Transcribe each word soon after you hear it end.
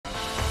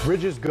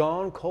Bridges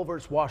gone,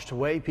 culverts washed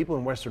away. People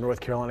in western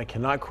North Carolina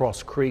cannot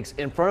cross creeks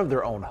in front of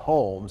their own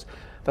homes.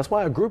 That's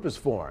why a group is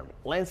formed,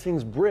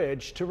 Lansing's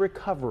Bridge to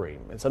Recovery.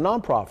 It's a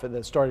nonprofit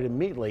that started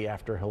immediately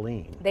after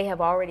Helene. They have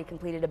already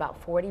completed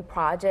about 40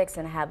 projects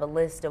and have a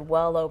list of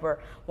well over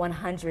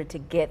 100 to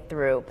get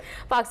through.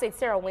 Fox 8's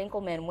Sarah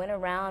Winkleman went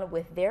around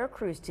with their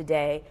crews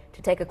today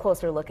to take a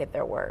closer look at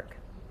their work.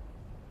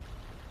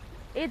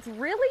 It's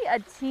really a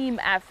team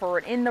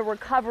effort in the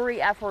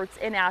recovery efforts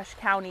in Ashe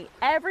County.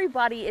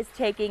 Everybody is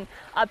taking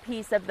a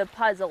piece of the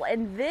puzzle,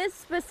 and this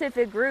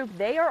specific group,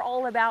 they are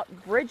all about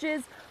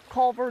bridges,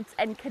 culverts,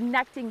 and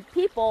connecting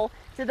people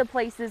to the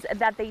places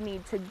that they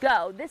need to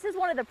go. This is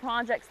one of the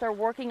projects they're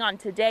working on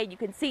today. You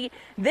can see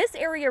this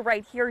area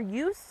right here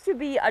used to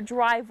be a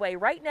driveway.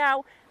 Right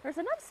now, there's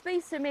enough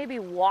space to maybe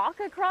walk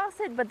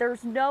across it, but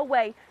there's no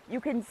way you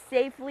can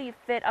safely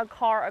fit a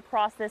car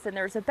across this, and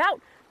there's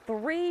about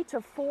 3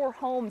 to 4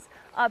 homes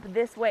up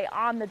this way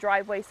on the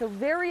driveway. So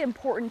very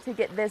important to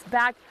get this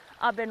back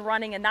up and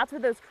running, and that's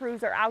what those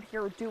crews are out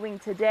here doing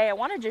today. I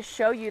want to just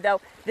show you though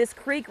this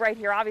creek right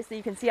here. Obviously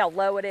you can see how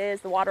low it is.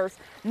 The water's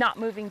not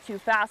moving too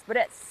fast, but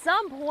at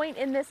some point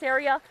in this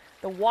area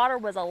the water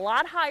was a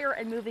lot higher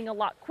and moving a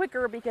lot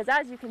quicker, because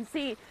as you can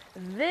see,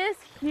 this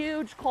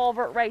huge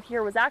culvert right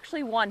here was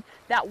actually one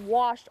that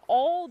washed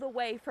all the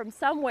way from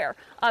somewhere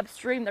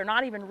upstream. They're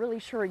not even really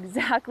sure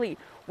exactly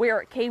where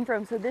it came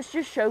from. So this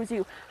just shows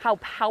you how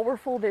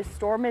powerful this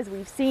storm is.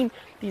 We've seen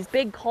these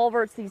big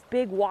culverts, these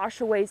big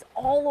washaways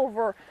all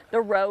over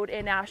the road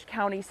in Ashe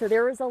County. So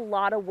there is a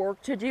lot of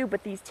work to do,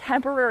 but these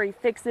temporary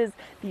fixes,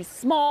 these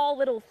small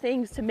little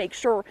things to make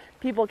sure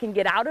people can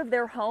get out of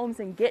their homes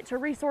and get to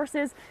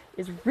resources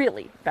is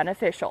really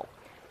beneficial.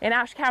 In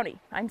Ashe County,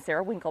 I'm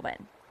Sarah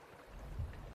Winkleman.